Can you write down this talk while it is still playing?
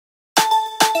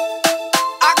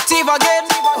Steve again.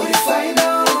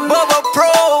 Bobo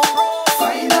Pro.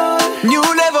 New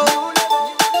level.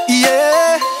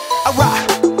 Yeah.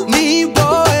 Alright. Ni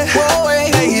boy.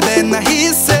 Baby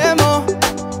nahisemo.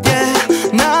 Yeah.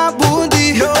 Na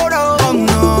bundi. Oh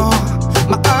no.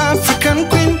 My African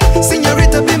queen.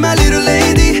 Señorita, be my little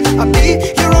lady. I'll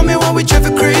be your Romeo when we drive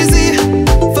crazy.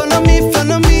 Follow me,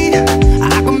 follow me.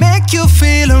 I gon' make you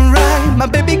feel alright, my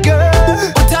baby girl.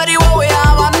 Utari wowe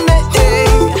abande.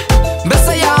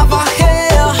 Mbese yava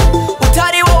here.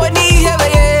 Utari wowe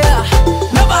nihebeye.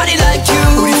 Nobody like you.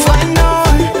 Uri final,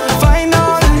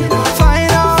 final,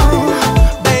 final.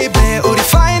 Baby, uri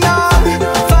final,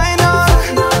 final,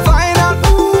 final.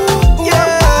 Ooh,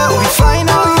 yeah. Uri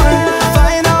final,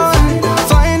 final,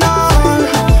 final.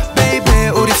 Baby,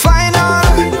 uri final,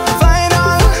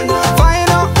 final,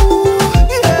 final. Ooh,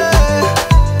 yeah.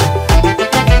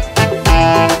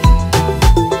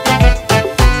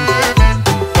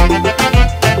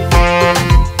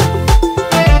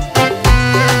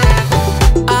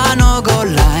 I no go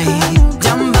lie,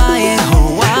 jambaye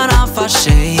ho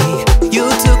warafashe. You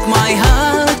took my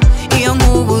heart, iyo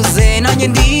nkubuze nanjye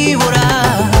ndibura.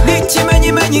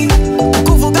 N'ikimenyimenyi,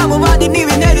 kuvuga mu bandi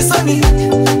ntibintera isoni.